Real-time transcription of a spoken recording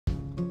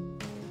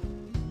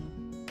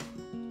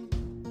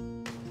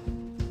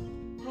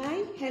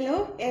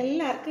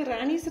എല്ലാവർക്കും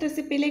റാണീസ്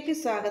റെസിപ്പിയിലേക്ക്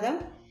സ്വാഗതം.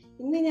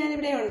 ഇന്ന്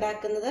ഞാനിവിടെ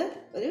ഉണ്ടാക്കുന്നത്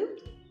ഒരു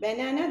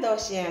ബനാന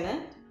ദോശയാണ്.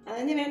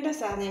 അതിന് വേണ്ട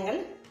സാധനങ്ങൾ: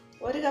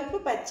 1 കപ്പ്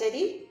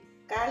പച്ചരി,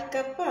 1/4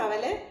 കപ്പ്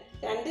അവല്,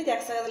 2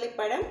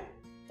 രസകദളിപ്പഴം,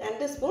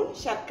 2 സ്പൂൺ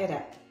ശർക്കര.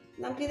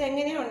 നമുക്കിത്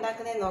എങ്ങനെയാണ്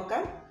ഉണ്ടാക്കുന്നതെന്ന്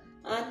നോക്കാം.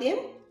 ആദ്യം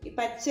ഈ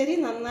പച്ചരി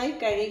നന്നായി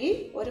കഴുകി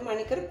 1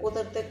 മണിക്കൂർ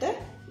കുതിർത്തിട്ട്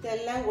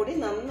ഇതെല്ലാം കൂടി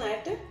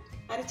നന്നായിട്ട്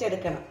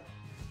അരച്ചെടുക്കണം.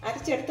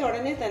 അരച്ചെടുത്ത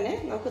ഉടനെ തന്നെ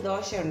നമുക്ക്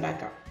ദോശ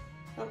ഉണ്ടാക്കാം.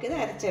 നമുക്കിത്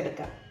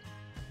അരച്ചെടുക്കാം.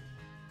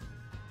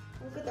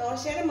 നമുക്ക്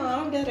ദോശയുടെ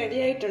മാവ് ഇവിടെ റെഡി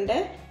ആയിട്ടുണ്ട്.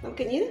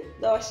 നമുക്കിനി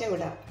ദോശ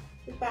ഇടാം.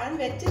 ഈ പാൻ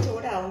വെച്ച്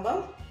ചൂടാവുമ്പം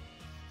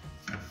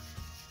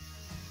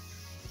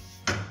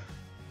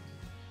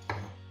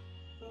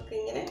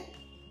നമുക്കിങ്ങനെ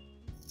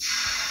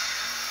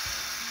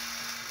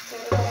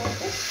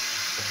ചെറുതായിട്ട്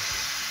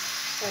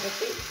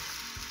പരത്തി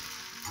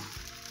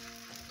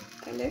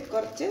അതിൽ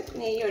കുറച്ച്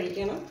നെയ്യ്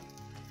ഒഴിക്കണം.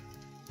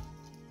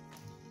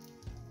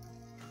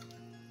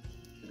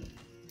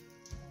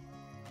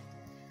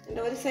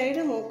 ഒരു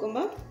സൈഡ്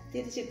മൂക്കുമ്പോൾ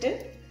തിരിച്ചിട്ട്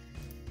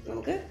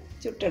നമുക്ക്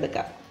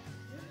ചുട്ടെടുക്കാം.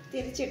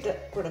 തിരിച്ചിട്ട്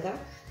കൊടുക്കാം.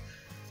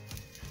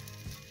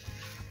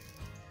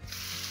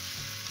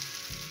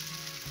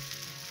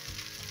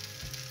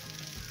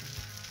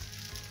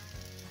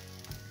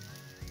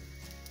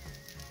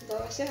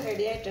 ദോശ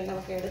റെഡി ആയിട്ടുണ്ട്.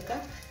 നമുക്ക്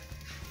എടുക്കാം.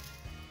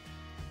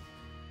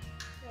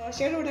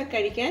 ദോശയുടെ കൂടെ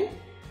കഴിക്കാൻ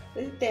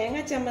ഒരു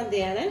തേങ്ങ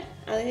ചമ്മന്തിയാണ്.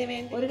 അതിന്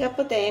വേണ്ടി 1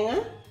 കപ്പ് തേങ്ങ,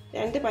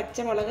 2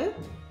 പച്ചമുളക്,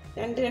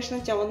 2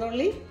 കഷ്ണം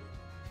ചുവന്നുള്ളി,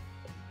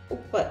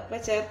 ഉപ്പ് ഇപ്പം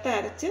ചേർത്ത്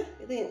അരച്ച്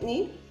ഇത് ഇനി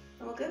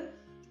നമുക്ക്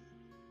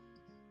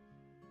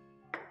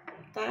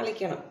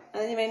താളിക്കണം.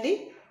 അതിന് വേണ്ടി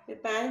ഒരു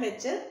പാൻ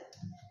വെച്ച്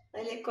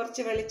അതിലേക്ക്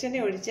കുറച്ച്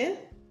വെളിച്ചെണ്ണ ഒഴിച്ച്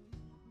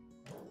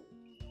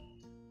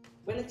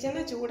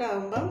വെളിച്ചെണ്ണ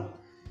ചൂടാകുമ്പം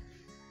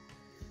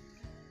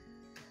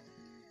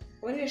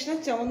 1 കഷ്ണം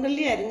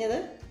ചുവന്നുള്ളി അരിഞ്ഞത്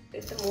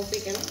ഇട്ട്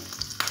മൂപ്പിക്കണം.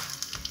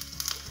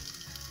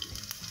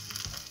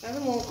 അത്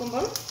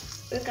മൂക്കുമ്പം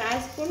ഒരു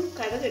 1/4 സ്പൂൺ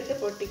കടുകിട്ട്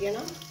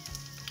പൊട്ടിക്കണം.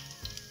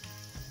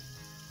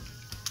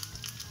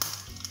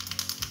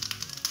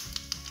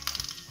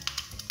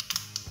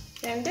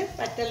 രണ്ട്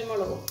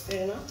പച്ചമുളകും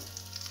ഇടണം.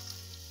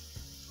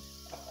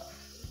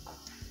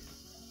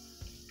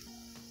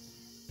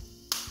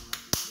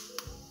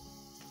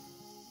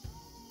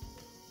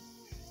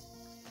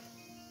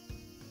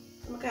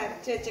 നമുക്ക്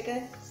അരച്ച് വെച്ചൊക്കെ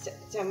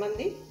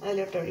ചമ്മന്തി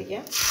അതിലോട്ട്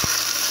ഒഴിക്കാം.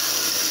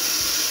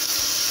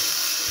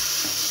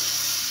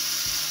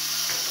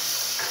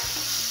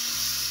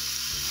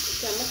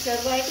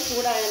 ചെറുതായിട്ട്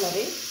ചൂടായാൽ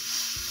മതി.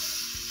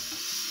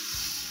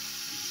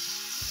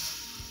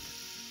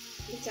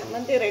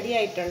 ചമ്മന്തി റെഡി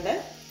ആയിട്ടുണ്ട്.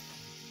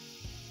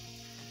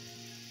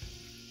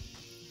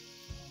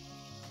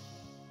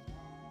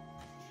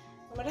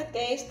 നമ്മുടെ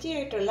ടേസ്റ്റി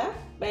ആയിട്ടുള്ള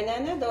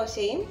ബനാന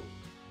ദോശയും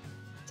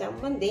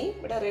ചമ്മന്തിയും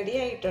ഇവിടെ റെഡി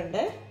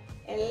ആയിട്ടുണ്ട്.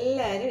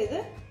 എല്ലാവരും ഇത്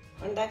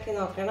ഉണ്ടാക്കി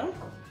നോക്കണം.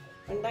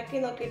 ഉണ്ടാക്കി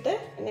നോക്കിയിട്ട്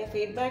എന്നെ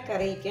ഫീഡ്ബാക്ക്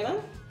അറിയിക്കണം.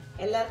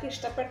 എല്ലാവർക്കും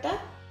ഇഷ്ടപ്പെട്ട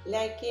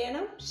ലൈക്ക്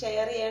ചെയ്യണം,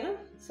 ഷെയർ ചെയ്യണം,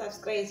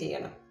 സബ്സ്ക്രൈബ്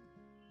ചെയ്യണം.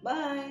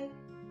 ബൈ.